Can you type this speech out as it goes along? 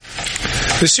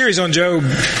The series on Job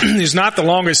is not the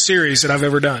longest series that I've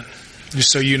ever done,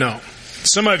 just so you know.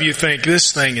 Some of you think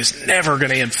this thing is never going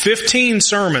to end. 15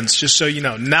 sermons, just so you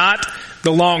know, not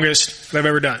the longest that I've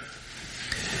ever done.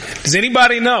 Does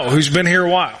anybody know who's been here a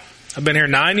while? I've been here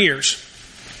 9 years.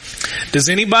 Does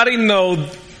anybody know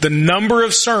the number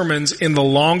of sermons in the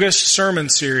longest sermon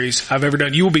series I've ever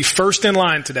done? You will be first in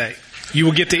line today. You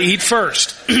will get to eat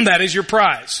first. That is your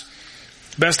prize.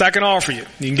 Best I can offer you.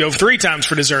 You can go 3 times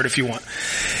for dessert if you want.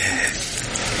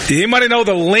 Does anybody know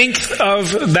the length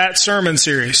of that sermon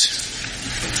series?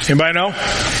 Anybody know?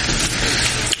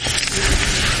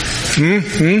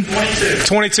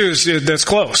 22. That's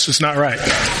close. It's not right.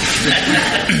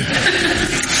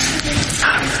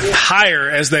 Higher,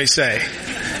 as they say.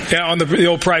 Yeah, on the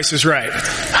old Price is Right.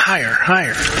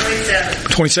 Higher.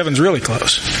 27 is really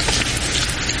close.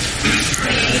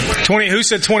 20. Who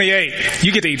said 28?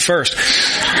 You get to eat first.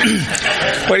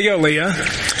 Way to go, Leah.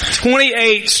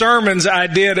 28 sermons I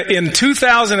did in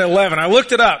 2011. I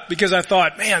looked it up because I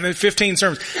thought, man, there's 15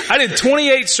 sermons. I did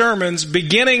 28 sermons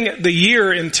beginning the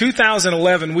year in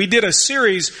 2011. We did a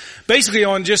series basically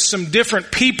on just some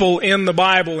different people in the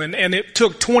Bible, and it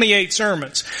took 28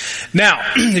 sermons. Now,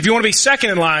 if you want to be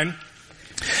second in line,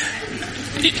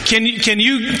 can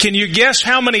you guess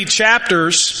how many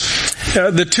chapters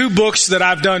the 2 books that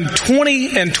I've done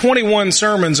 20 and 21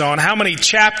 sermons on, how many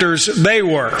chapters they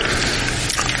were?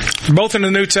 Both in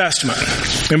the New Testament.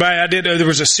 There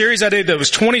was a series I did that was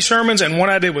 20 sermons, and one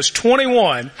I did was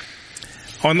 21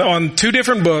 on 2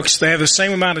 different books. They have the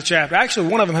same amount of chapters. Actually,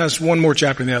 one of them has one more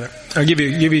chapter than the other. I'll give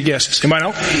you guesses. Anybody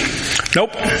know?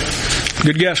 Nope.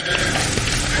 Good guess.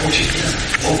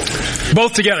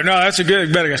 Both together. No, that's a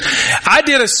better guess. I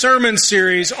did a sermon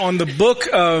series on the book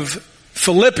of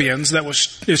Philippians that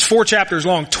is 4 chapters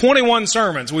long. 21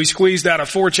 sermons we squeezed out of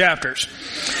 4 chapters.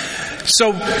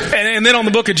 So, and then on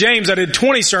the book of James, I did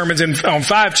 20 sermons on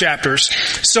 5 chapters.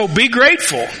 So be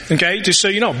grateful, okay? Just so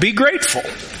you know, be grateful.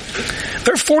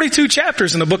 There are 42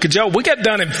 chapters in the book of Job. We got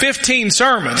done in 15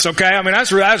 sermons, okay? I mean,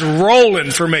 that's rolling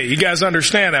for me. You guys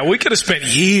understand that. We could have spent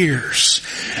years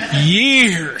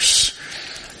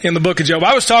in the book of Job.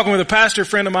 I was talking with a pastor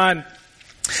friend of mine.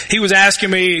 He was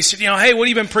asking me, he said, hey, what have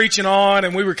you been preaching on?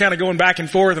 And we were kind of going back and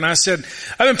forth. And I said,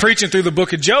 I've been preaching through the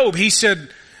book of Job. He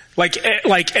said, like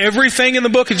everything in the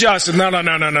book of Job. I said, no.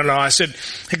 I said,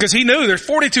 because he knew there's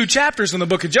 42 chapters in the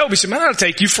book of Job. He said, man, that'll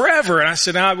take you forever. And I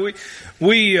said, no,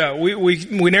 we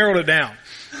narrowed it down.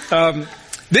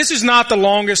 This is not the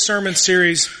longest sermon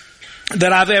series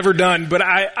that I've ever done, but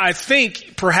I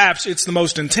think perhaps it's the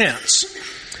most intense.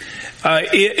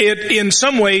 It in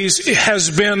some ways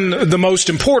has been the most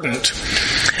important.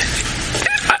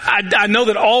 I know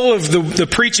that all of the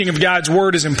preaching of God's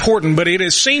Word is important, but it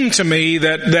has seemed to me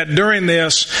that during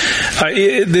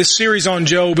this series on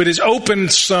Job, it has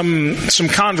opened some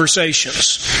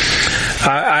conversations.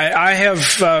 I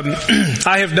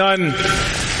have done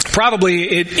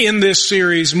probably in this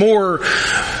series more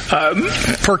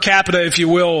per capita, if you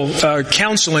will,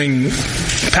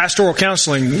 pastoral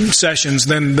counseling sessions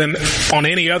than on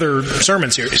any other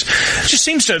sermon series. It just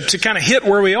seems to kind of hit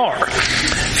where we are.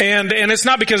 And it's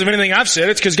not because of anything I've said,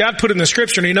 it's because God put it in the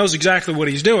Scripture and He knows exactly what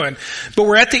He's doing. But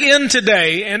we're at the end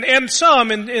today, and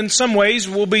some, in some ways,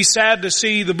 will be sad to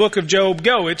see the book of Job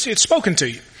go. It's spoken to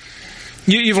you.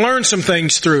 You've learned some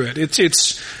things through it.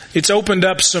 It's opened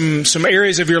up some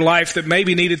areas of your life that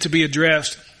maybe needed to be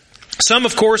addressed. Some,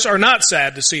 of course, are not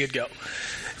sad to see it go.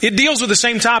 It deals with the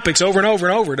same topics over and over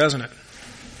and over, doesn't it?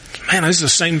 Man, this is the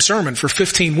same sermon for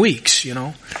 15 weeks,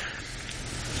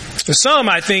 Some,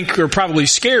 I think, are probably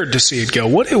scared to see it go.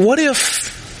 What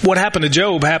if what happened to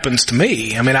Job happens to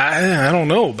me? I mean, I don't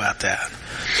know about that.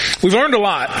 We've learned a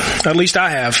lot, at least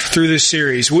I have, through this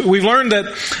series. We've learned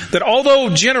that although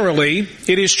generally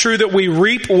it is true that we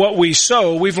reap what we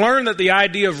sow, we've learned that the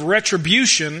idea of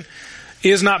retribution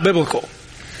is not biblical.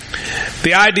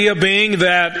 The idea being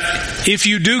that if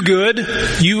you do good,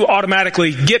 you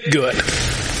automatically get good.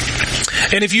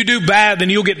 And if you do bad, then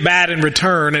you'll get bad in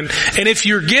return. And if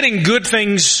you're getting good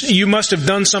things, you must have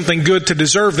done something good to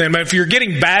deserve them. And if you're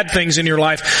getting bad things in your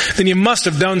life, then you must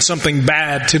have done something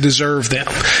bad to deserve them.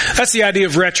 That's the idea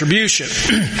of retribution.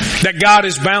 That God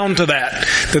is bound to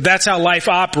that's how life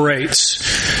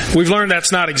operates. We've learned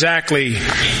that's not exactly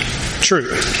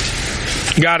true.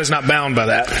 God is not bound by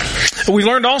that. We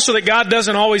learned also that God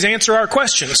doesn't always answer our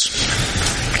questions,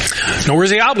 nor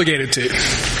is He obligated to.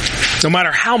 No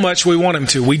matter how much we want Him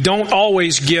to, we don't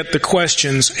always get the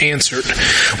questions answered.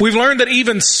 We've learned that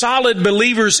even solid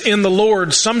believers in the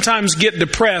Lord sometimes get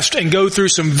depressed and go through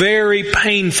some very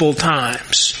painful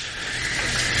times.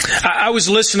 I was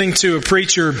listening to a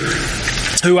preacher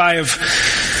who I have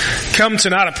come to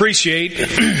not appreciate.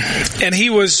 And he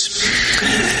was,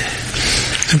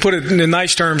 to put it in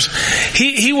nice terms,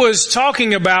 he was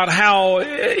talking about how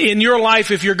in your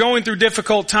life, if you're going through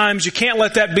difficult times, you can't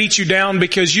let that beat you down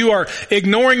because you are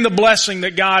ignoring the blessing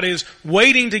that God is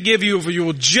waiting to give you if you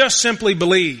will just simply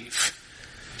believe.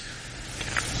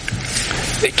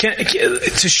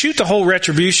 To shoot the whole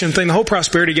retribution thing, the whole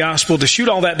prosperity gospel, to shoot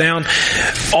all that down,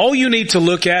 all you need to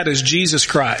look at is Jesus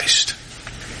Christ.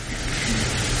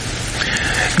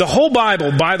 The whole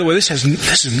Bible, by the way, this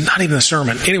is not even a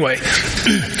sermon. Anyway,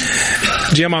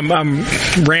 Jim, I'm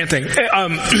ranting.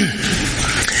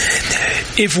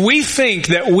 If we think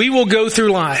that we will go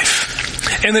through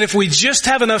life and that if we just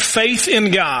have enough faith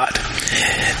in God,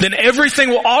 then everything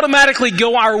will automatically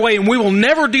go our way and we will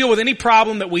never deal with any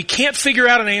problem that we can't figure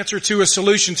out an answer to, a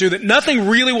solution to, that nothing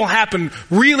really will happen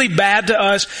really bad to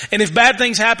us. And if bad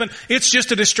things happen, it's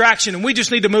just a distraction and we just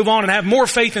need to move on and have more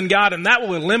faith in God, and that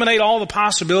will eliminate all the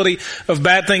possibility of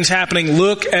bad things happening.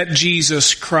 Look at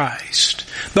Jesus Christ.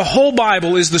 The whole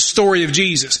Bible is the story of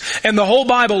Jesus. And the whole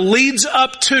Bible leads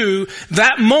up to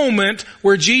that moment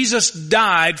where Jesus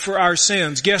died for our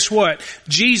sins. Guess what?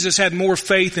 Jesus had more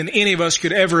faith than any of us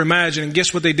could ever imagine. And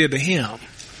guess what they did to Him?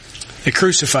 They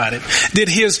crucified Him. Did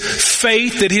His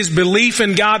faith, did His belief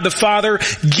in God the Father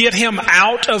get Him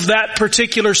out of that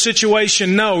particular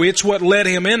situation? No, it's what led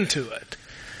Him into it.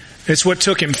 It's what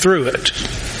took Him through it.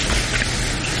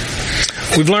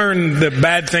 We've learned that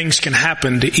bad things can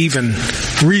happen to even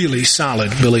really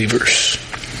solid believers.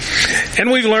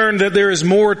 And we've learned that there is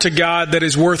more to God that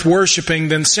is worth worshiping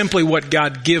than simply what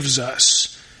God gives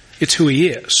us. It's who He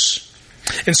is.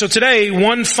 And so today,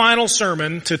 one final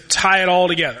sermon to tie it all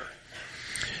together.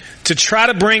 To try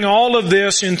to bring all of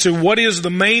this into what is the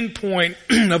main point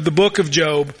of the book of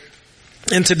Job.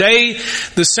 And today,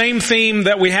 the same theme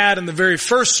that we had in the very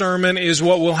first sermon is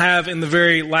what we'll have in the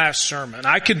very last sermon.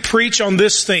 I could preach on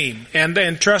this theme,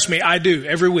 and trust me, I do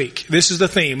every week. This is the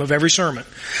theme of every sermon.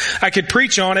 I could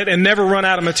preach on it and never run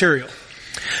out of material.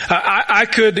 I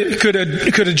could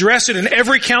address it in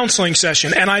every counseling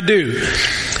session, and I do,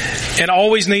 and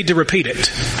always need to repeat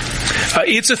it.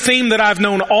 It's a theme that I've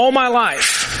known all my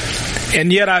life,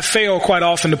 and yet I fail quite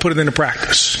often to put it into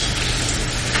practice.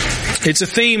 It's a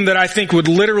theme that I think would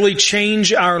literally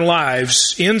change our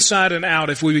lives inside and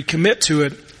out if we would commit to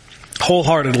it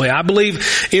wholeheartedly. I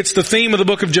believe it's the theme of the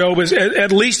book of Job,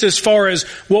 at least as far as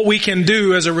what we can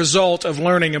do as a result of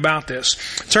learning about this.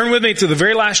 Turn with me to the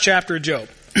very last chapter of Job.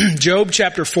 Job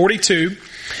chapter 42.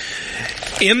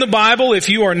 In the Bible, if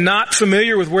you are not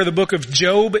familiar with where the book of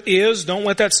Job is, don't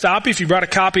let that stop you. If you brought a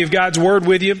copy of God's Word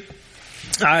with you,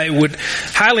 I would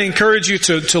highly encourage you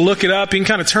to look it up. You can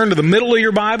kind of turn to the middle of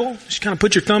your Bible. Just kind of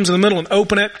put your thumbs in the middle and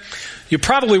open it. You'll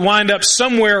probably wind up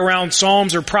somewhere around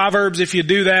Psalms or Proverbs if you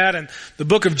do that. And the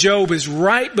book of Job is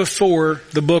right before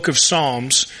the book of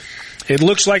Psalms. It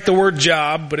looks like the word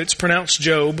Job, but it's pronounced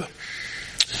Job.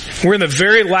 We're in the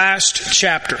very last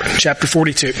chapter, chapter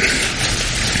 42.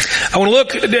 I want to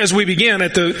look, as we begin,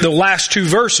 at the last two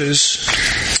verses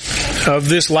of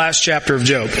this last chapter of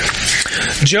Job.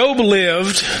 Job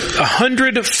lived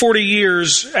 140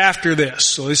 years after this.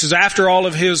 So this is after all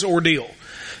of his ordeal.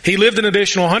 He lived an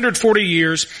additional 140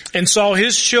 years and saw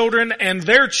his children and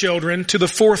their children to the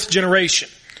fourth generation.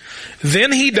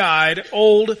 Then he died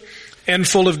old and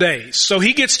full of days. So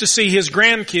he gets to see his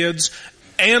grandkids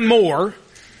and more.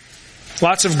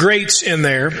 Lots of greats in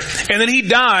there. And then he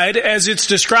died, as it's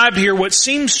described here, what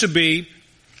seems to be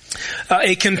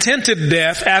a contented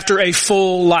death after a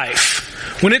full life.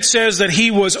 When it says that he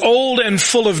was old and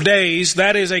full of days,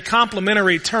 that is a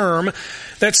complimentary term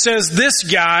that says this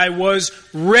guy was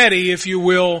ready, if you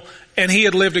will, and he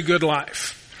had lived a good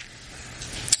life.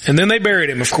 And then they buried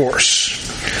him, of course.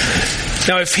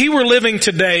 Now, if he were living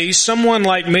today, someone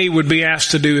like me would be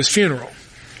asked to do his funeral.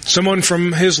 Someone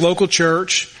from his local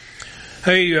church.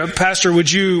 Hey, Pastor,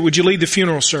 would you lead the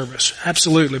funeral service?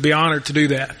 Absolutely. Be honored to do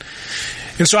that.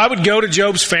 And so I would go to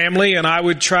Job's family and I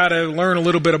would try to learn a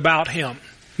little bit about him.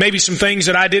 Maybe some things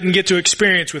that I didn't get to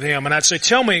experience with him. And I'd say,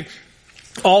 tell me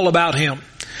all about him.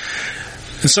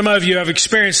 And some of you have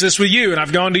experienced this with you, and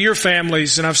I've gone to your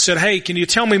families and I've said, hey, can you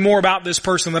tell me more about this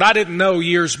person that I didn't know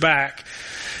years back?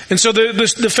 And so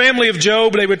the family of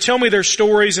Job, they would tell me their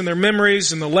stories and their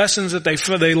memories and the lessons that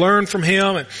they learned from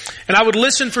him. And I would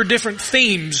listen for different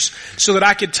themes so that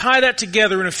I could tie that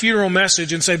together in a funeral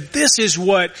message and say, this is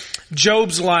what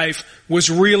Job's life was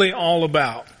really all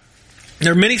about.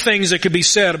 There are many things that could be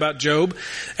said about Job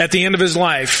at the end of his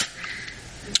life.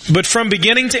 But from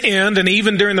beginning to end, and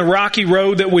even during the rocky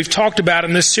road that we've talked about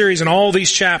in this series and all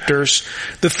these chapters,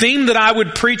 the theme that I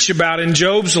would preach about in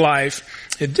Job's life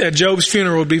at Job's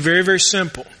funeral would be very, very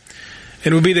simple.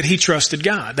 It would be that he trusted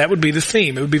God. That would be the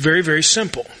theme. It would be very, very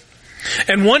simple.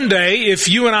 And one day, if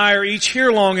you and I are each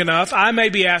here long enough, I may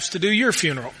be asked to do your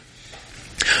funeral.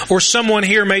 Or someone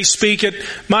here may speak at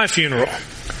my funeral.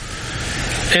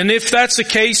 And if that's the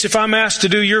case, if I'm asked to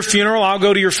do your funeral, I'll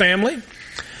go to your family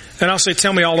and I'll say,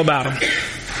 tell me all about them.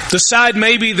 The side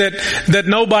maybe that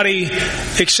nobody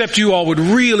except you all would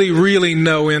really, really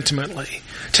know intimately.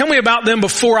 Tell me about them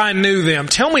before I knew them.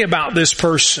 Tell me about this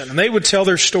person. And they would tell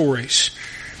their stories.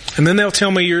 And then they'll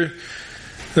tell me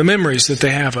the memories that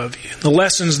they have of you, the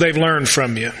lessons they've learned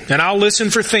from you. And I'll listen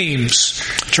for themes,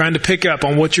 trying to pick up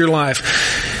on what your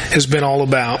life has been all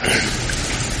about.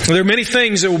 There are many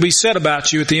things that will be said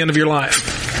about you at the end of your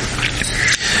life.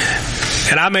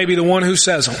 And I may be the one who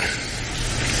says them.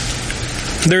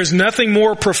 There's nothing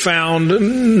more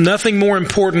profound, nothing more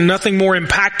important, nothing more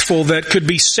impactful that could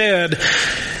be said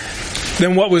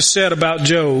than what was said about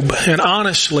Job. And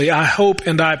honestly, I hope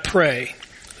and I pray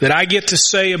that I get to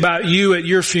say about you at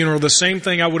your funeral the same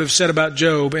thing I would have said about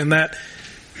Job, and that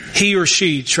he or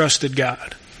she trusted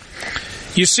God.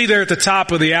 You see there at the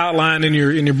top of the outline in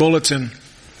your bulletin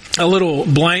a little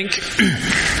blank.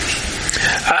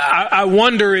 I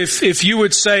wonder if you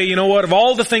would say, you know what, of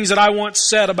all the things that I once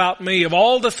said about me, of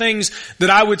all the things that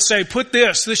I would say, put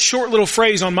this short little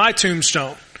phrase on my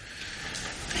tombstone.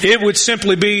 It would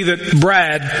simply be that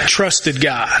Brad trusted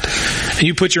God. And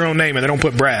you put your own name in there. Don't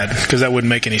put Brad, because that wouldn't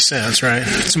make any sense, right?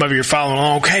 Some of you are following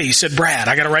along. Okay, you said Brad.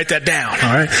 I got to write that down,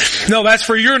 all right? No, that's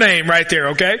for your name right there,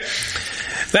 okay?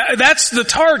 That's the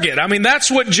target. I mean,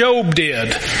 that's what Job did.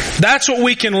 That's what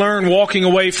we can learn walking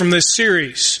away from this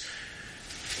series.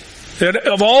 That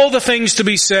of all the things to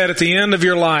be said at the end of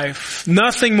your life,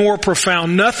 nothing more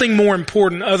profound, nothing more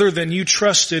important other than you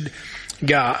trusted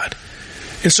God.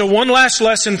 And so one last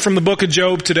lesson from the book of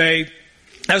Job today,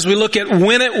 as we look at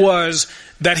when it was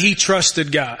that he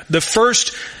trusted God. The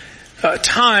first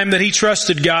time that he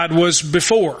trusted God was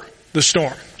before the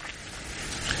storm.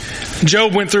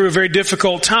 Job went through a very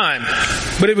difficult time,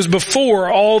 but it was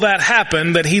before all that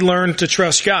happened that he learned to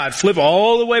trust God. Flip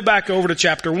all the way back over to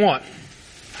chapter 1.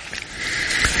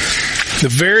 The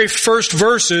very first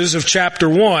verses of chapter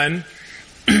 1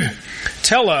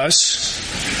 tell us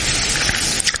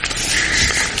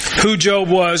who Job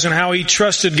was and how he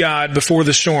trusted God before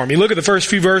the storm. You look at the first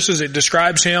few verses, it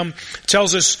describes him,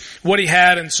 tells us what he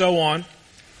had and so on.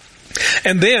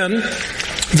 And then,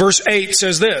 verse 8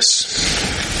 says this,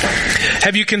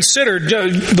 have you considered,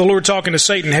 the Lord talking to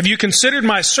Satan, have you considered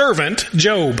my servant,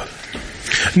 Job?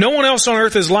 No one else on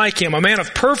earth is like him, a man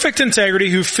of perfect integrity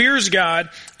who fears God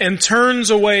and turns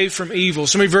away from evil.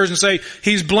 So many versions say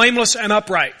he's blameless and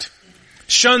upright,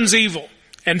 shuns evil,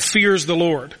 and fears the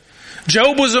Lord.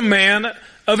 Job was a man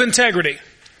of integrity.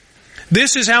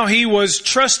 This is how he was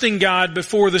trusting God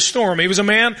before the storm. He was a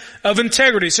man of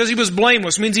integrity. It says he was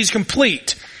blameless. It means he's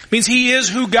complete. It means he is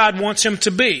who God wants him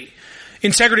to be.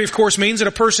 Integrity, of course, means that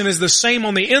a person is the same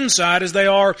on the inside as they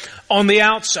are on the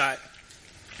outside.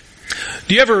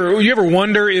 Do you ever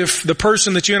wonder if the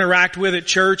person that you interact with at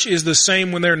church is the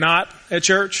same when they're not at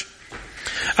church?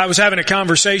 I was having a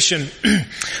conversation,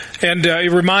 and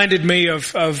it reminded me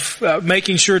of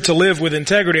making sure to live with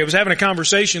integrity. I was having a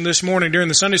conversation this morning during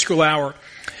the Sunday school hour,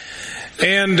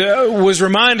 and was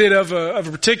reminded of a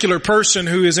particular person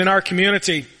who is in our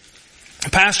community, a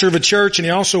pastor of a church, and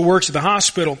he also works at the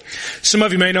hospital. Some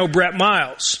of you may know Brett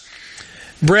Miles.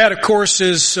 Brett, of course,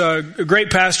 is a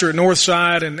great pastor at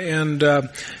Northside, and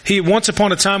he once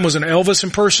upon a time was an Elvis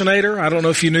impersonator. I don't know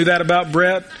if you knew that about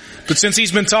Brett, but since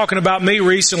he's been talking about me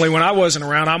recently when I wasn't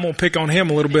around, I'm going to pick on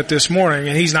him a little bit this morning,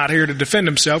 and he's not here to defend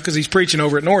himself because he's preaching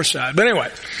over at Northside. But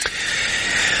anyway,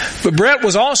 but Brett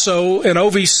was also an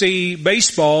OVC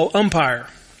baseball umpire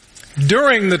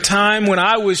during the time when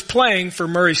I was playing for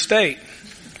Murray State.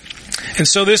 And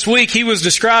so this week he was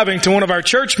describing to one of our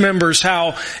church members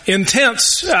how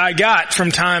intense I got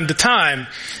from time to time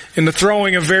in the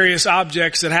throwing of various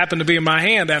objects that happened to be in my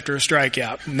hand after a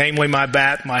strikeout, namely my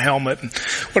bat, my helmet, and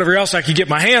whatever else I could get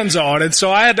my hands on. And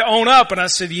so I had to own up, and I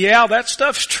said, yeah, that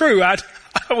stuff's true. I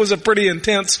was a pretty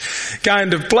intense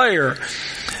kind of player.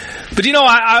 But you know,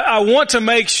 I want to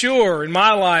make sure in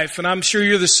my life, and I'm sure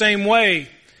you're the same way,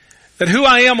 that who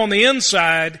I am on the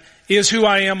inside is who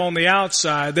I am on the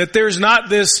outside. That there's not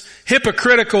this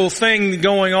hypocritical thing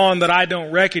going on that I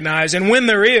don't recognize. And when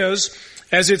there is,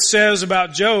 as it says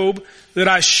about Job, that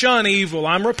I shun evil,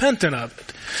 I'm repentant of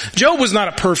it. Job was not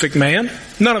a perfect man.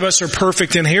 None of us are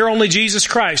perfect in here. Only Jesus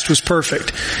Christ was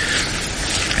perfect.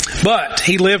 But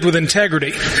he lived with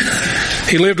integrity.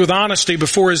 He lived with honesty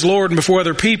before his Lord and before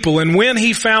other people. And when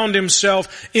he found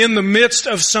himself in the midst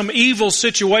of some evil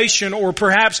situation, or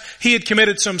perhaps he had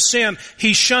committed some sin,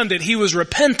 he shunned it. He was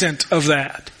repentant of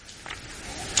that.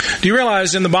 Do you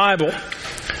realize in the Bible,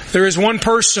 there is one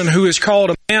person who is called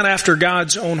a man after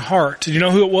God's own heart? Do you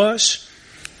know who it was?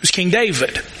 It was King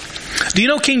David. Do you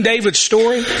know King David's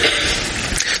story?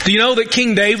 Do you know that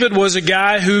King David was a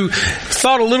guy who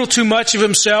thought a little too much of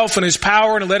himself and his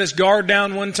power and let his guard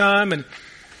down one time, and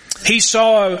he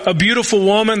saw a beautiful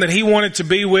woman that he wanted to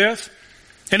be with,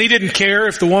 and he didn't care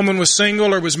if the woman was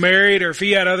single or was married or if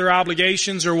he had other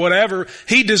obligations or whatever.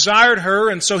 He desired her,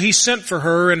 and so he sent for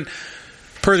her, and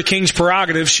per the king's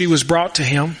prerogative, she was brought to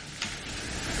him.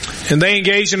 And they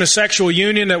engaged in a sexual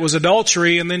union that was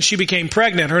adultery, and then she became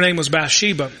pregnant. Her name was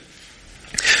Bathsheba.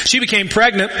 She became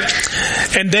pregnant,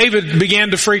 and David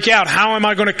began to freak out. How am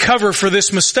I going to cover for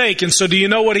this mistake? And so do you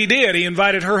know what he did? He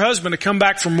invited her husband to come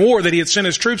back from war that he had sent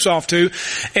his troops off to,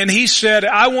 and he said,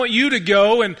 I want you to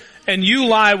go and you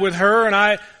lie with her, and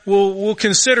I will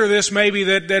consider this maybe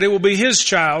that it will be his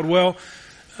child. Well,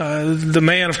 the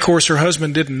man, of course, her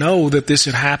husband didn't know that this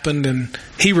had happened, and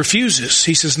he refuses.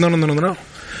 He says, no.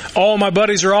 All my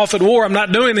buddies are off at war. I'm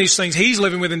not doing these things. He's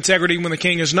living with integrity when the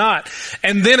king is not.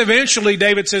 And then eventually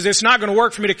David says, it's not going to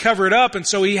work for me to cover it up. And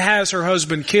so he has her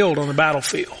husband killed on the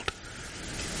battlefield.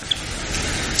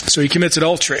 So he commits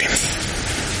adultery.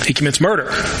 He commits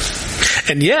murder.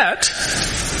 And yet,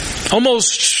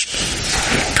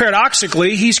 almost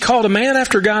paradoxically, he's called a man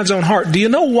after God's own heart. Do you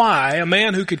know why a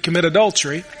man who could commit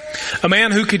adultery, a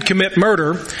man who could commit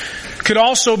murder, could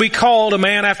also be called a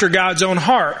man after God's own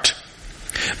heart?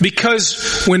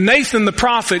 Because when Nathan the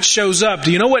prophet shows up,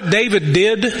 do you know what David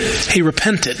did? He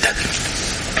repented.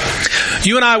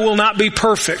 You and I will not be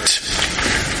perfect.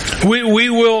 We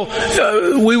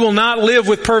will not live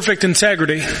with perfect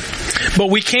integrity. But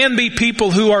we can be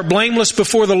people who are blameless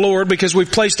before the Lord because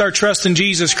we've placed our trust in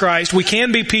Jesus Christ. We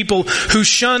can be people who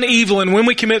shun evil, and when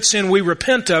we commit sin, we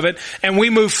repent of it, and we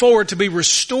move forward to be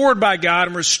restored by God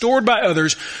and restored by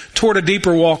others toward a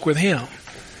deeper walk with Him.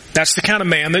 That's the kind of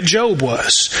man that Job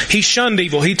was. He shunned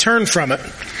evil. He turned from it.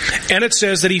 And it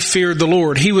says that he feared the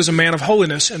Lord. He was a man of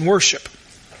holiness and worship.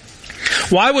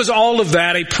 Why was all of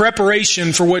that a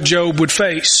preparation for what Job would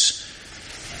face?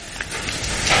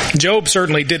 Job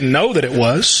certainly didn't know that it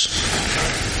was.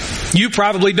 You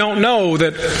probably don't know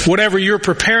that whatever you're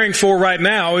preparing for right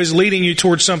now is leading you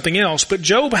towards something else. But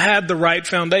Job had the right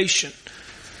foundation.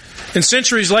 And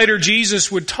centuries later, Jesus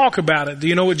would talk about it. Do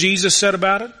you know what Jesus said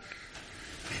about it?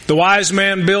 The wise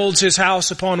man builds his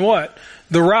house upon what?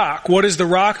 The rock. What is the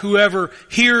rock? Whoever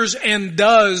hears and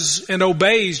does and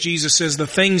obeys, Jesus says, the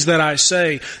things that I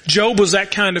say. Job was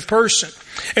that kind of person.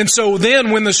 And so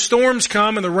then when the storms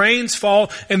come and the rains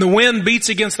fall and the wind beats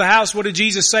against the house, what did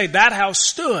Jesus say? That house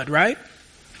stood, right?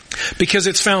 Because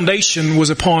its foundation was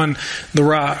upon the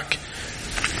rock.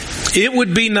 It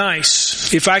would be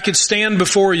nice if I could stand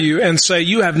before you and say,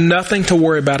 you have nothing to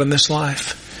worry about in this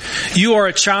life. You are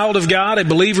a child of God, a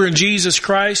believer in Jesus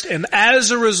Christ, and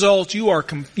as a result, you are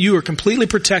completely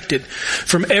protected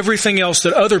from everything else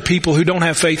that other people who don't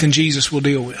have faith in Jesus will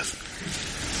deal with.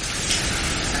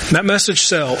 That message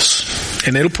sells,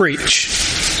 and it'll preach,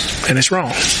 and it's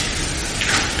wrong.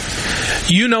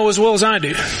 You know as well as I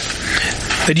do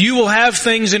that you will have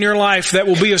things in your life that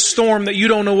will be a storm that you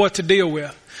don't know what to deal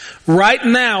with. Right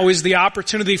now is the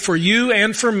opportunity for you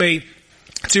and for me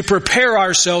to prepare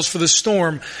ourselves for the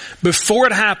storm before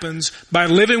it happens by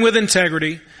living with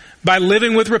integrity, by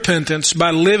living with repentance, by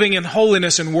living in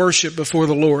holiness and worship before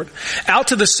the Lord. Out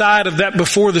to the side of that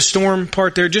before the storm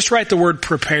part there, just write the word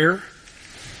prepare.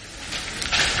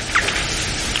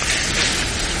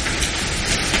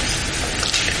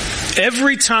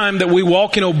 Every time that we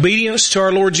walk in obedience to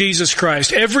our Lord Jesus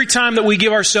Christ, every time that we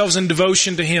give ourselves in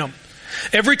devotion to Him,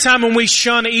 every time when we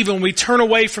shun evil and we turn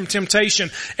away from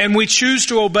temptation and we choose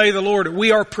to obey the Lord,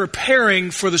 we are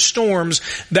preparing for the storms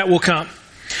that will come.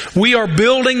 We are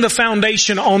building the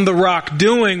foundation on the rock,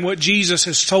 doing what Jesus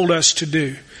has told us to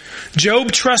do.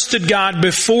 Job trusted God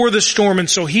before the storm, and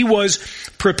so he was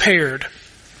prepared.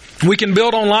 We can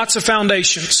build on lots of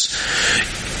foundations.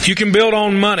 You can build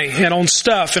on money and on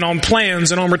stuff and on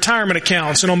plans and on retirement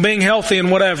accounts and on being healthy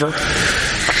and whatever.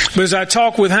 But as I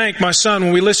talk with Hank, my son,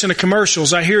 when we listen to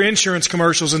commercials, I hear insurance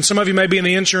commercials, and some of you may be in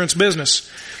the insurance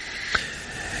business.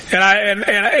 And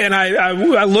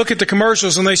I look at the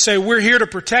commercials and they say, we're here to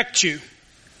protect you.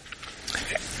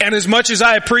 And as much as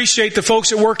I appreciate the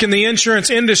folks that work in the insurance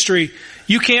industry,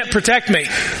 you can't protect me.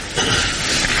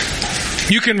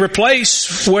 You can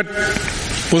replace what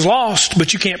was lost,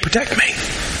 but you can't protect me.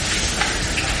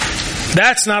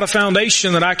 That's not a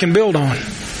foundation that I can build on.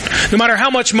 No matter how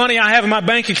much money I have in my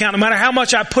bank account, no matter how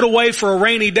much I put away for a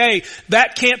rainy day,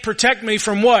 that can't protect me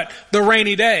from what? The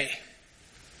rainy day.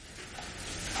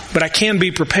 But I can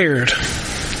be prepared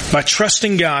by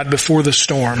trusting God before the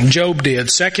storm. Job did.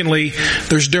 Secondly,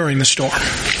 there's during the storm.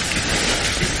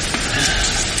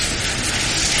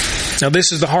 Now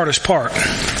this is the hardest part.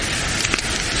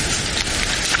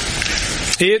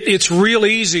 It's real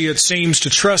easy, it seems,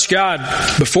 to trust God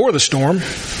before the storm.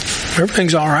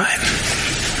 Everything's all right.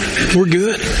 We're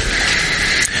good.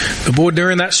 But boy,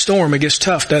 during that storm, it gets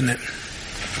tough, doesn't it?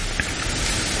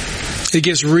 It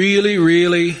gets really,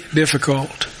 really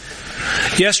difficult.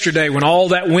 Yesterday, when all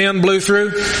that wind blew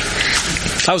through,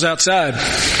 I was outside.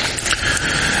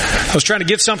 I was trying to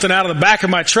get something out of the back of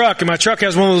my truck, and my truck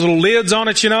has one of those little lids on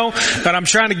it, and I'm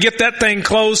trying to get that thing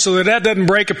closed so that doesn't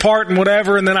break apart and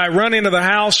whatever, and then I run into the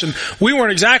house, and we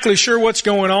weren't exactly sure what's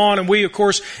going on, and we, of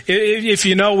course, if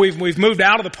you know, we've moved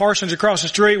out of the Parsons across the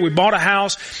street, we bought a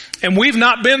house, and we've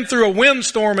not been through a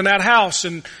windstorm in that house,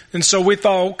 and so we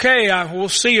thought, okay, we'll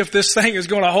see if this thing is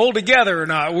going to hold together or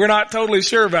not. We're not totally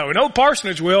sure about it. We know the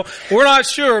parsonage will. We're not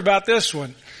sure about this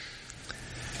one.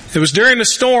 It was during the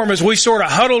storm, as we sort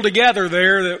of huddled together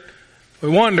there, that we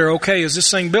wonder, okay, is this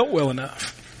thing built well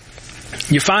enough?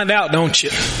 You find out, don't you?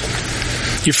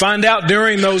 You find out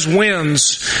during those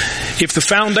winds if the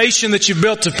foundation that you've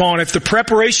built upon, if the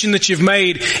preparation that you've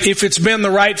made, if it's been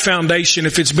the right foundation,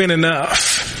 if it's been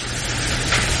enough.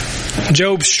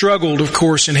 Job struggled, of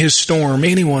course, in his storm.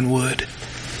 Anyone would.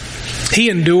 He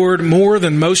endured more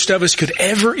than most of us could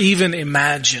ever even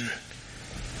imagine.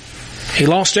 He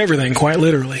lost everything, quite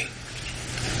literally.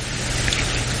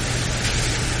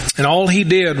 And all he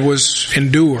did was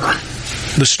endure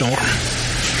the storm.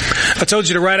 I told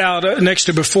you to write out next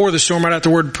to before the storm, write out the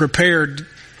word prepared.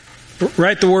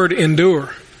 Write the word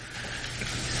endure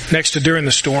next to during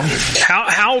the storm.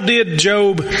 How did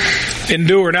Job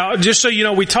endure? Now, just so you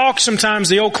know, we talk sometimes,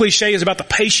 the old cliche is about the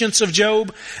patience of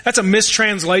Job. That's a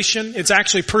mistranslation. It's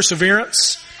actually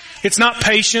perseverance. It's not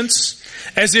patience.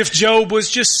 As if Job was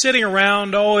just sitting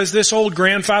around, as this old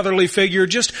grandfatherly figure,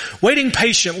 just waiting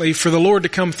patiently for the Lord to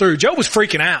come through. Job was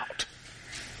freaking out.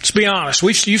 Let's be honest.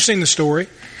 You've seen the story.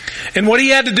 And what he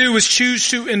had to do was choose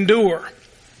to endure.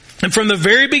 And from the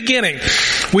very beginning,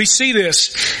 we see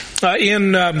this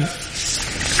in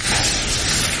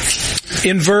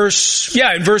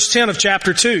verse 10 of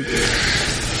chapter 2.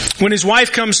 When his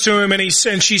wife comes to him and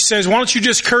she says, why don't you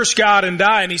just curse God and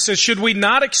die? And he says, should we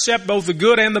not accept both the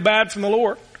good and the bad from the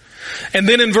Lord? And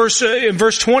then in verse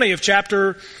 20 of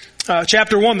chapter 1,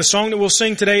 the song that we'll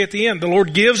sing today at the end, the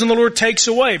Lord gives and the Lord takes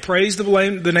away. Praise the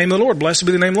name of the Lord. Blessed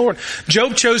be the name of the Lord.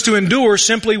 Job chose to endure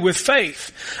simply with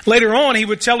faith. Later on, he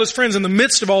would tell his friends in the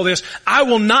midst of all this, I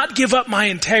will not give up my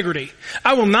integrity.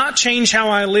 I will not change how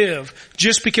I live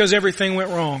just because everything went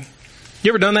wrong.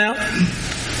 You ever done that?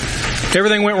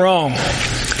 Everything went wrong,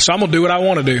 so I'm going to do what I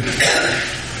want to do.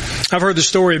 I've heard the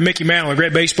story of Mickey Mantle, a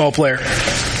great baseball player.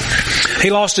 He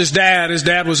lost his dad. His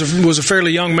dad was a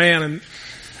fairly young man,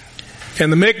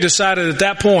 and the Mick decided at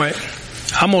that point,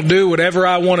 I'm going to do whatever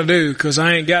I want to do because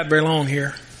I ain't got very long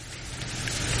here.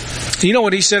 You know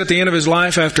what he said at the end of his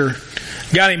life after a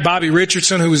guy named Bobby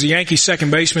Richardson, who was the Yankees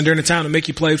second baseman during the time that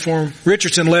Mickey played for him?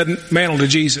 Richardson led Mantle to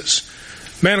Jesus.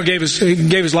 Mantle gave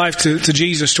his life to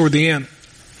Jesus toward the end.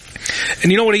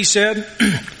 And you know what he said?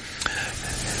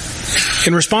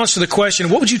 In response to the question,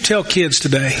 what would you tell kids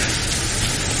today?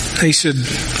 He said,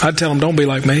 I'd tell them, don't be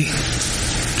like me. He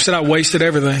said, I wasted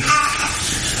everything.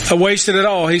 I wasted it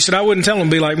all. He said, I wouldn't tell them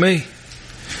to be like me.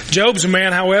 Job's a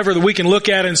man, however, that we can look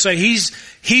at and say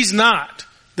he's not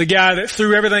the guy that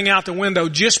threw everything out the window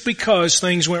just because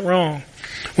things went wrong.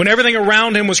 When everything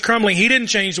around him was crumbling, he didn't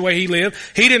change the way he lived.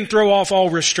 He didn't throw off all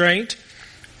restraint.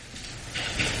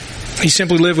 He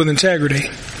simply lived with integrity.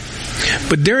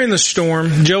 But during the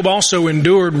storm, Job also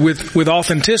endured with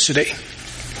authenticity.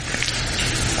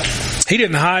 He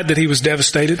didn't hide that he was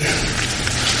devastated.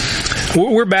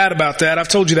 We're bad about that. I've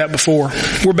told you that before.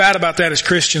 We're bad about that as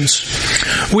Christians.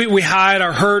 We hide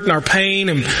our hurt and our pain,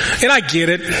 and I get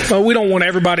it. We don't want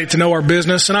everybody to know our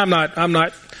business, and I'm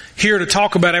not here to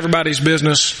talk about everybody's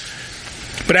business.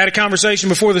 But I had a conversation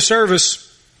before the service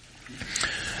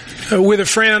with a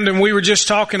friend, and we were just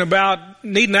talking about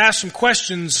needing to ask some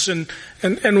questions and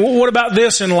what about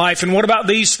this in life and what about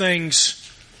these things?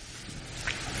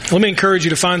 Let me encourage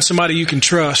you to find somebody you can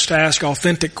trust to ask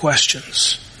authentic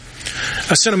questions.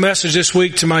 I sent a message this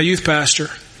week to my youth pastor,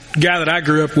 a guy that I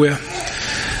grew up with.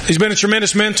 He's been a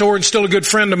tremendous mentor and still a good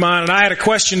friend of mine, and I had a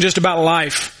question just about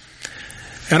life.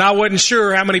 And I wasn't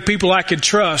sure how many people I could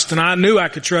trust, and I knew I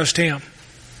could trust him.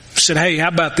 said, hey, how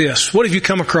about this? What have you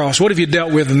come across? What have you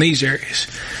dealt with in these areas?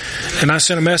 And I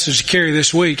sent a message to Kerry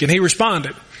this week, and he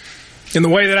responded in the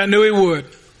way that I knew he would.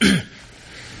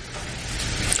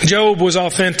 Job was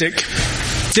authentic.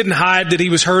 Didn't hide that he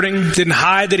was hurting. Didn't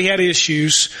hide that he had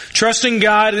issues. Trusting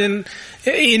God in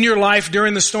your life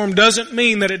during the storm doesn't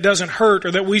mean that it doesn't hurt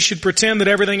or that we should pretend that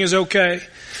everything is okay.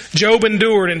 Job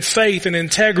endured in faith and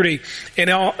integrity and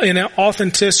in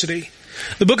authenticity.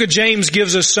 The book of James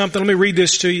gives us something. Let me read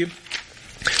this to you.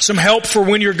 Some help for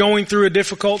when you're going through a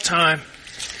difficult time.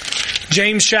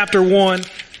 James chapter 1.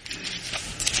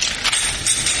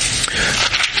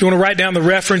 If you want to write down the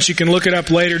reference, you can look it up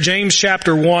later. James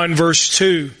chapter 1, verse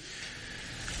 2.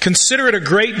 Consider it a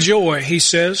great joy, he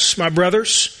says, my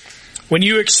brothers, when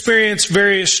you experience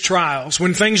various trials,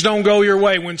 when things don't go your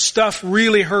way, when stuff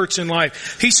really hurts in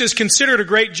life. He says, consider it a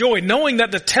great joy, knowing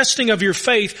that the testing of your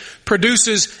faith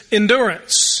produces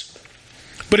endurance.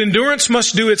 But endurance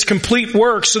must do its complete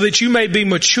work so that you may be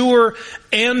mature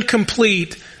and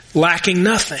complete, lacking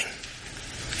nothing.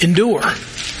 Endure.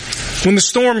 When the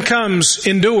storm comes,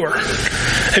 endure.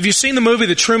 Have you seen the movie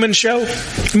The Truman Show?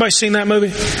 Anybody seen that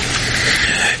movie?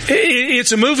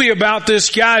 It's a movie about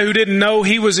this guy who didn't know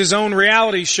he was his own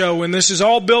reality show, and this is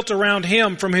all built around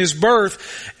him from his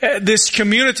birth. This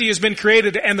community has been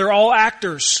created, and they're all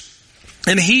actors.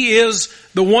 And he is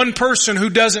the one person who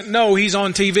doesn't know he's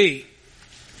on TV.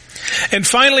 And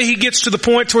finally he gets to the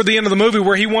point toward the end of the movie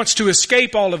where he wants to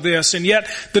escape all of this, and yet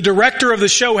the director of the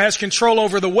show has control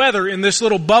over the weather in this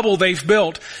little bubble they've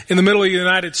built in the middle of the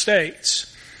United States.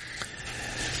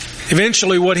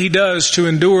 Eventually what he does to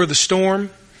endure the storm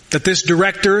that this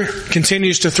director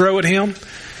continues to throw at him,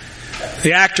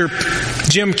 the actor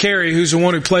Jim Carrey, who's the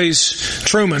one who plays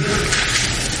Truman,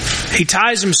 he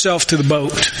ties himself to the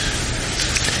boat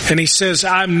and he says,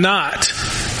 I'm not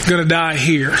going to die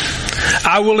here.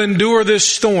 I will endure this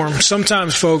storm.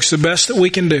 Sometimes, folks, the best that we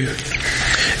can do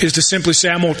is to simply say,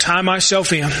 I'm going to tie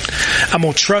myself in. I'm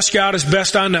going to trust God as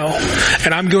best I know.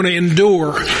 And I'm going to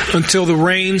endure until the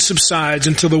rain subsides,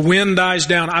 until the wind dies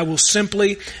down. I will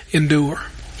simply endure.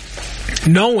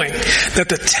 Knowing that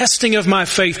the testing of my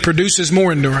faith produces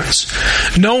more endurance.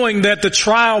 Knowing that the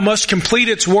trial must complete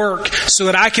its work so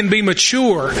that I can be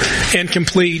mature and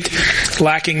complete,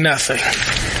 lacking nothing.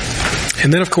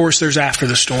 And then, of course, there's after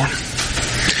the storm.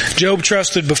 Job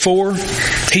trusted before,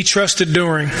 he trusted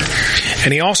during,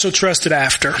 and he also trusted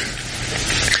after.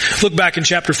 Look back in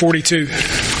chapter 42.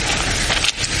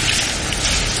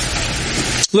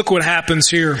 Look what happens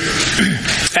here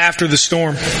after the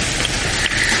storm.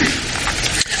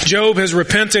 Job has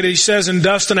repented, he says, in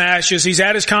dust and ashes. He's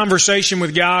had his conversation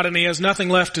with God and he has nothing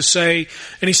left to say.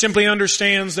 And he simply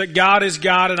understands that God is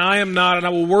God and I am not, and I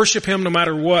will worship Him no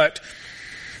matter what.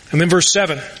 And then verse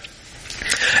 7.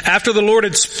 After the Lord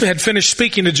had finished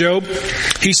speaking to Job,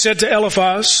 he said to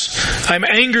Eliphaz, I am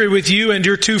angry with you and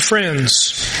your two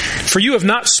friends, for you have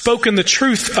not spoken the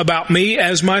truth about me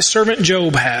as my servant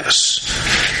Job has.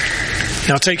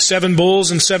 Now take 7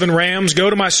 bulls and 7 rams, go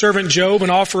to my servant Job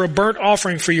and offer a burnt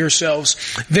offering for yourselves.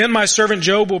 Then my servant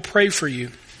Job will pray for you.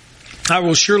 I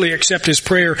will surely accept his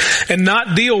prayer and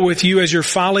not deal with you as your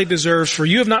folly deserves, for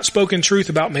you have not spoken truth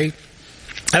about me,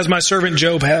 as my servant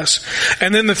Job has.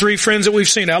 And then the 3 friends that we've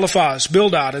seen, Eliphaz,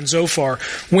 Bildad, and Zophar,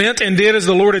 went and did as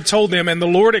the Lord had told them, and the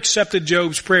Lord accepted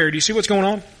Job's prayer. Do you see what's going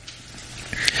on?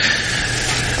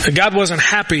 God wasn't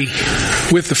happy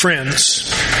with the friends.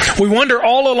 We wonder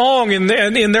all along in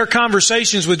their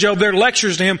conversations with Job, their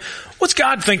lectures to him, what's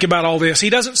God think about all this? He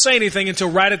doesn't say anything until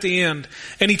right at the end.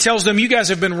 And he tells them, you guys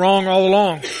have been wrong all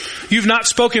along. You've not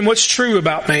spoken what's true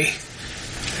about me.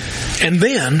 And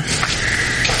then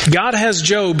God has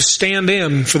Job stand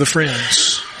in for the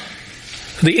friends.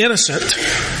 The innocent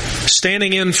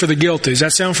standing in for the guilty. Does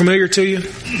that sound familiar to you?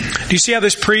 Do you see how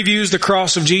this previews the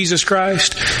cross of Jesus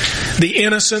Christ? The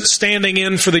innocent standing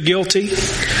in for the guilty.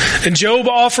 And Job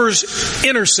offers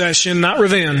intercession, not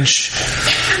revenge.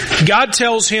 God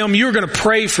tells him, you're going to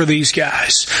pray for these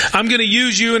guys. I'm going to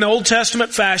use you in Old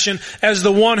Testament fashion as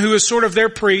the one who is sort of their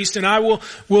priest, and I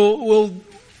will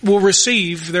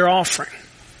receive their offering.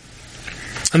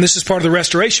 And this is part of the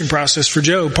restoration process for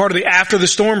Job, part of the after the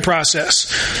storm process.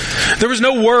 There was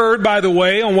no word, by the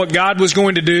way, on what God was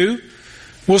going to do.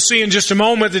 We'll see in just a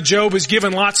moment that Job is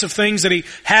given lots of things that he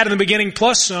had in the beginning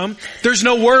plus some. There's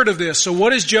no word of this. So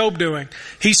what is Job doing?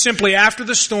 He's simply after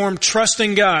the storm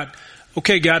trusting God.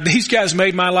 Okay, God, these guys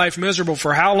made my life miserable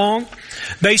for how long?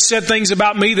 They said things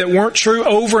about me that weren't true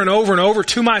over and over and over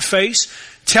to my face,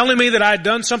 telling me that I had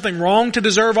done something wrong to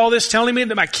deserve all this, telling me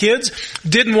that my kids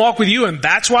didn't walk with you and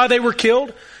that's why they were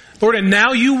killed. Lord, and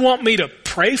now you want me to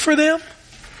pray for them?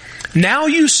 Now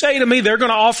you say to me they're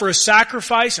going to offer a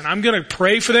sacrifice and I'm going to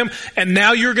pray for them, and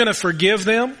now you're going to forgive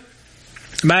them?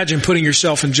 Imagine putting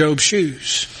yourself in Job's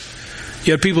shoes.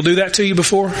 You had people do that to you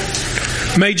before?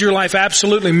 Made your life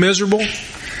absolutely miserable?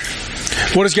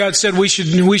 What has God said what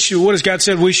has God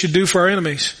said we should do for our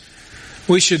enemies?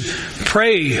 We should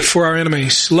pray for our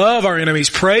enemies, love our enemies,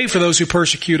 pray for those who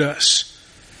persecute us.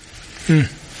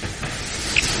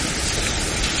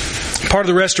 Part of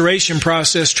the restoration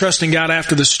process, trusting God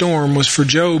after the storm, was for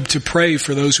Job to pray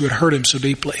for those who had hurt him so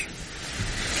deeply.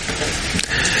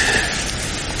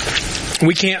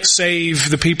 We can't save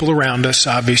the people around us,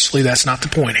 obviously. That's not the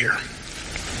point here.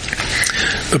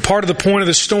 But part of the point of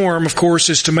the storm, of course,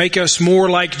 is to make us more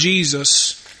like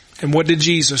Jesus. And what did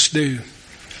Jesus do?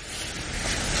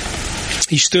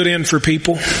 He stood in for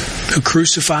people who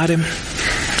crucified him,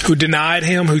 who denied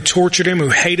him, who tortured him, who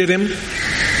hated him,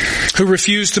 who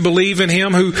refused to believe in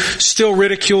him, who still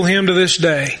ridicule him to this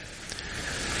day.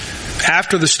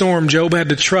 After the storm, Job had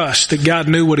to trust that God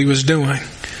knew what he was doing,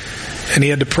 and he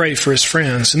had to pray for his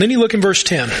friends. And then you look in verse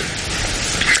 10.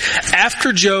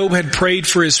 After Job had prayed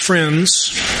for his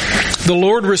friends, the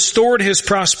Lord restored his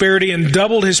prosperity and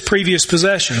doubled his previous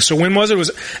possessions. So when was it? It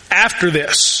was after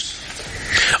this.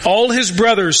 All his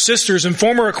brothers, sisters, and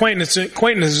former acquaintances,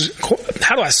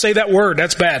 how do I say that word?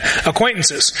 That's bad.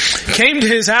 Acquaintances came to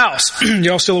his house.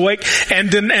 Y'all still awake? And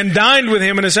dined with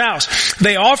him in his house.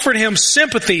 They offered him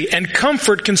sympathy and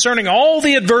comfort concerning all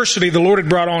the adversity the Lord had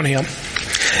brought on him.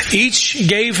 Each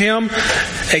gave him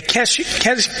a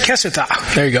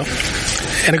keseta. There you go.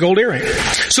 And a gold earring.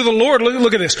 So the Lord,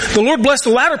 look at this. The Lord blessed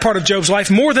the latter part of Job's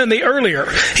life more than the earlier.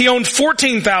 He owned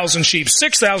 14,000 sheep,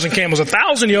 6,000 camels,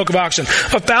 1,000 yoke of oxen,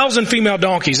 1,000 female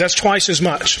donkeys. That's twice as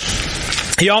much.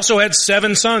 He also had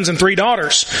 7 sons and 3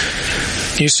 daughters.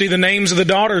 You see the names of the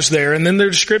daughters there, and then their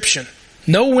description.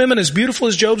 No women as beautiful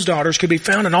as Job's daughters could be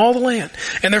found in all the land.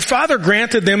 And their father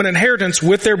granted them an inheritance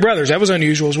with their brothers. That was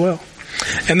unusual as well.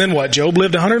 And then what? Job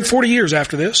lived 140 years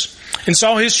after this and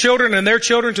saw his children and their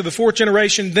children to the 4th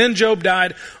generation. Then Job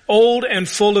died old and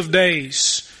full of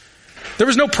days. There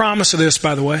was no promise of this,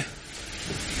 by the way.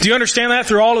 Do you understand that?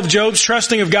 Through all of Job's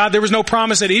trusting of God, there was no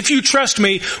promise that if you trust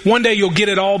me, one day you'll get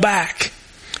it all back.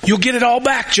 You'll get it all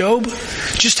back, Job.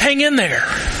 Just hang in there.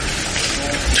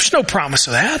 There's no promise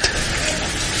of that.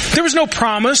 There was no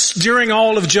promise during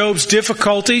all of Job's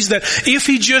difficulties that if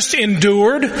he just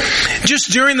endured,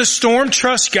 just during the storm,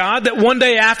 trust God, that one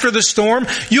day after the storm,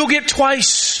 you'll get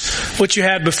twice what you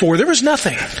had before. There was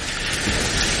nothing.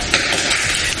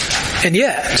 And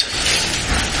yet,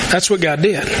 that's what God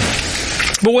did.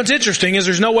 But what's interesting is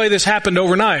there's no way this happened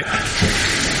overnight.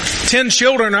 10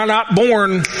 children are not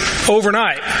born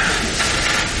overnight.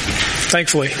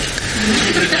 Thankfully.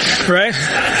 Right?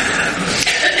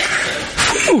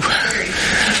 Whew.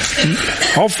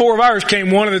 All 4 of ours came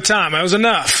one at a time. That was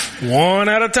enough. One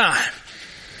at a time.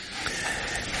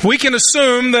 We can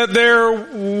assume that there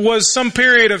was some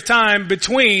period of time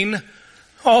between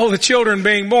all the children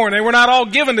being born. They were not all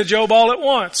given to Job all at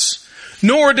once.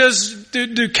 Nor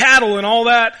do cattle and all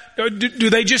that, do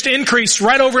they just increase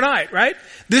right overnight, right?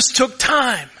 This took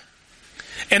time.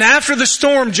 And after the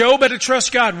storm, Job had to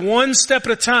trust God one step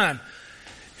at a time.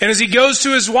 And as he goes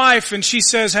to his wife and she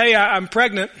says, hey, I'm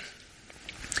pregnant.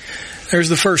 There's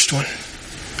the first one.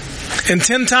 And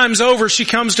 10 times over she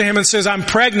comes to him and says, I'm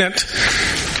pregnant.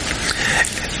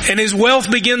 And his wealth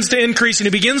begins to increase and he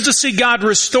begins to see God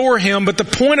restore him. But the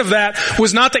point of that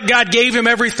was not that God gave him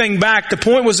everything back. The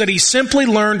point was that he simply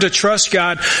learned to trust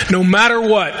God no matter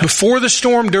what. Before the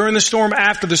storm, during the storm,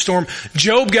 after the storm,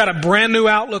 Job got a brand new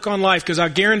outlook on life. Because I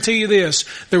guarantee you this,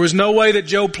 there was no way that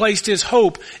Job placed his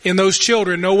hope in those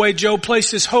children. No way Job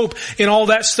placed his hope in all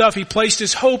that stuff. He placed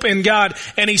his hope in God.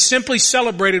 And he simply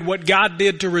celebrated what God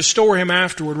did to restore him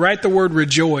afterward. Write the word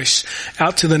rejoice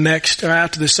out to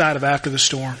the side of after the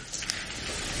storm.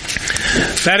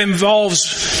 That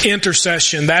involves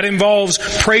intercession. That involves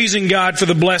praising God for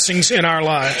the blessings in our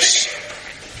lives.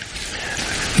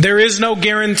 There is no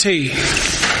guarantee.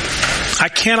 I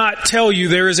cannot tell you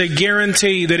there is a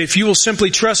guarantee that if you will simply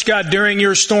trust God during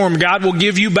your storm, God will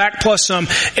give you back plus some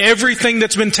everything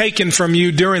that's been taken from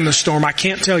you during the storm. I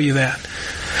can't tell you that.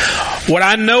 What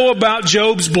I know about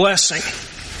Job's blessing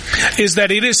is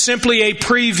that it is simply a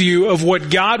preview of what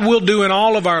God will do in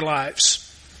all of our lives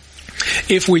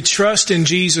if we trust in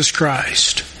Jesus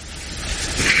Christ.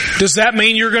 Does that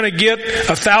mean you're going to get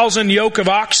 1,000 yoke of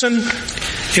oxen?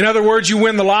 In other words, you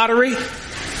win the lottery?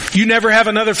 You never have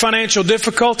another financial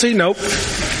difficulty? Nope.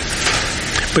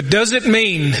 But does it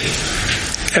mean,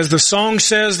 as the song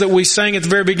says that we sang at the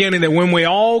very beginning, that when we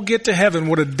all get to heaven,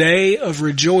 what a day of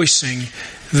rejoicing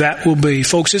that will be?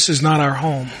 Folks, this is not our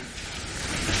home.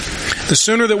 The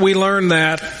sooner that we learn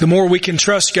that, the more we can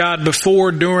trust God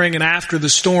before, during, and after the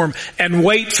storm and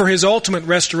wait for His ultimate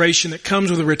restoration that comes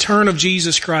with the return of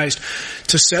Jesus Christ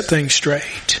to set things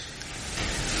straight.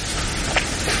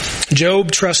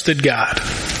 Job trusted God.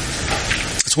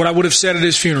 That's what I would have said at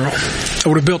his funeral. I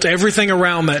would have built everything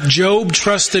around that. Job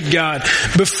trusted God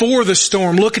before the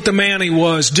storm. Look at the man he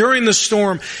was. During the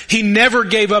storm, he never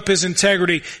gave up his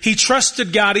integrity. He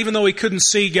trusted God even though he couldn't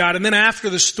see God. And then after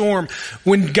the storm,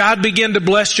 when God began to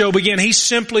bless Job again, he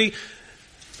simply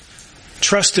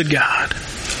trusted God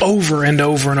over and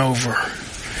over and over.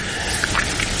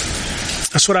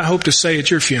 That's what I hope to say at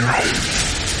your funeral.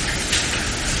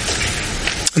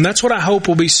 And that's what I hope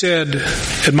will be said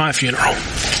at my funeral.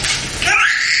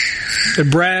 That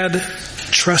Brad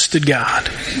trusted God.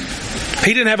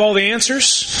 He didn't have all the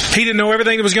answers. He didn't know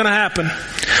everything that was going to happen.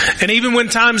 And even when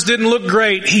times didn't look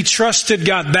great, he trusted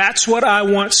God. That's what I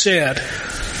once said.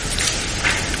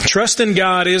 Trust in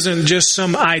God isn't just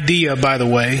some idea, by the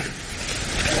way.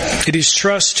 It is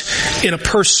trust in a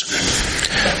person.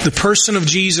 The person of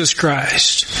Jesus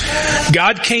Christ.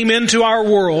 God came into our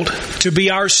world to be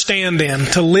our stand-in,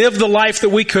 to live the life that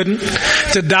we couldn't,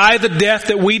 to die the death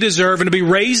that we deserve, and to be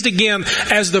raised again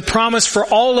as the promise for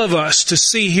all of us to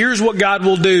see here's what God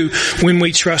will do when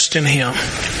we trust in Him.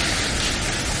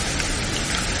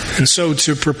 And so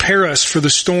to prepare us for the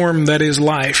storm that is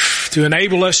life, to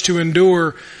enable us to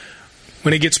endure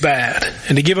when it gets bad,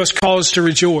 and to give us cause to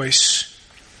rejoice,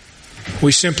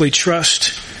 we simply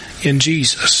trust in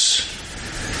Jesus.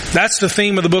 That's the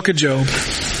theme of the book of Job.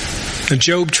 And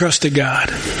Job trusted God.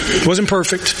 It wasn't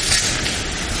perfect.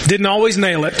 Didn't always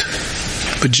nail it.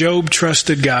 But Job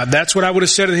trusted God. That's what I would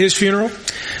have said at his funeral.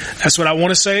 That's what I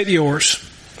want to say at yours.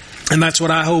 And that's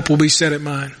what I hope will be said at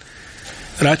mine.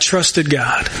 That I trusted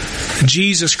God.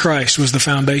 Jesus Christ was the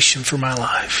foundation for my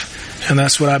life. And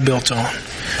that's what I built on.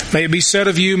 May it be said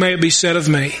of you. May it be said of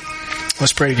me.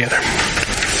 Let's pray together.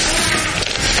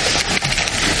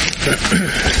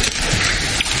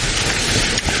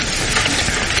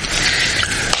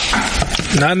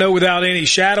 And I know without any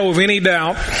shadow of any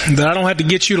doubt that I don't have to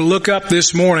get you to look up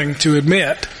this morning to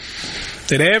admit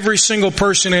that every single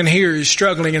person in here is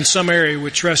struggling in some area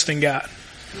with trusting God.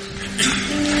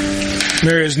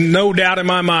 There is no doubt in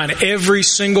my mind every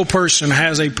single person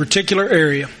has a particular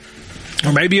area,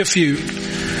 or maybe a few.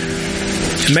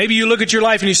 And maybe you look at your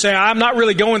life and you say, I'm not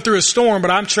really going through a storm,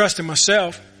 but I'm trusting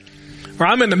myself. Or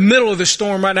I'm in the middle of the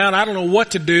storm right now and I don't know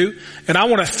what to do. And I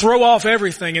want to throw off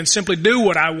everything and simply do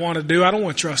what I want to do. I don't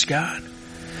want to trust God.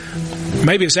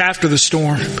 Maybe it's after the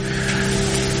storm.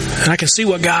 And I can see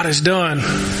what God has done.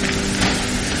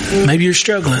 Maybe you're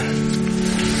struggling.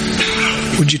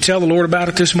 Would you tell the Lord about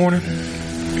it this morning?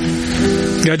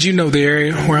 God, you know the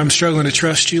area where I'm struggling to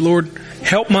trust you. Lord,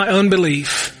 help my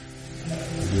unbelief.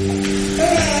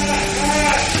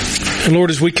 And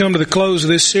Lord, as we come to the close of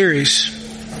this series,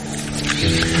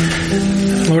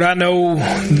 Lord, I know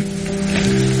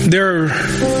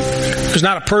there's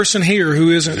not a person here who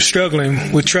isn't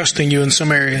struggling with trusting you in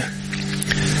some area.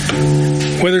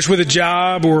 Whether it's with a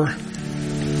job or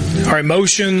our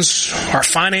emotions, our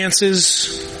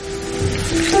finances,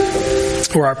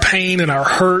 or our pain and our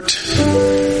hurt,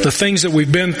 the things that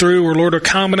we've been through, or Lord, a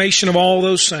combination of all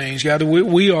those things. God,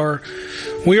 we are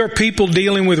people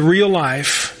dealing with real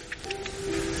life.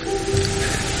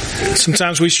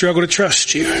 Sometimes we struggle to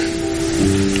trust you.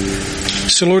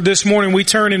 So Lord, this morning we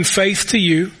turn in faith to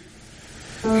you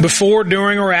before,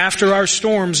 during, or after our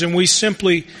storms, and we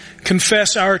simply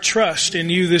confess our trust in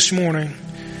you this morning.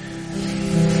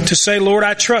 To say, Lord,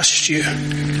 I trust you.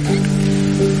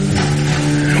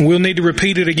 And we'll need to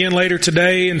repeat it again later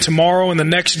today and tomorrow and the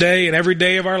next day and every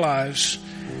day of our lives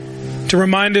to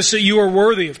remind us that you are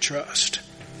worthy of trust,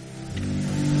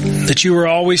 that you are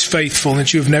always faithful, and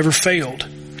that you have never failed.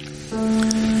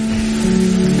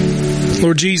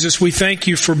 Lord Jesus, we thank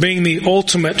you for being the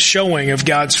ultimate showing of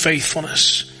God's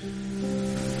faithfulness,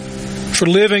 for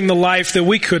living the life that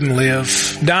we couldn't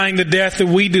live, dying the death that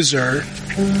we deserve,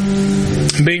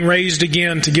 and being raised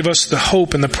again to give us the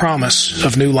hope and the promise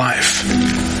of new life.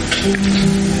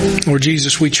 Lord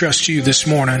Jesus, we trust you this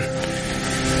morning.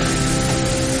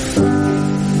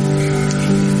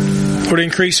 Lord,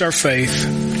 increase our faith.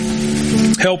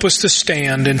 Help us to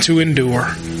stand and to endure,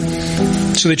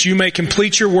 so that you may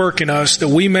complete your work in us, that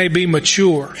we may be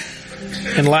mature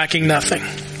and lacking nothing.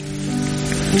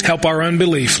 Help our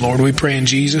unbelief, Lord, we pray in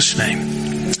Jesus' name.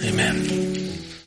 Amen.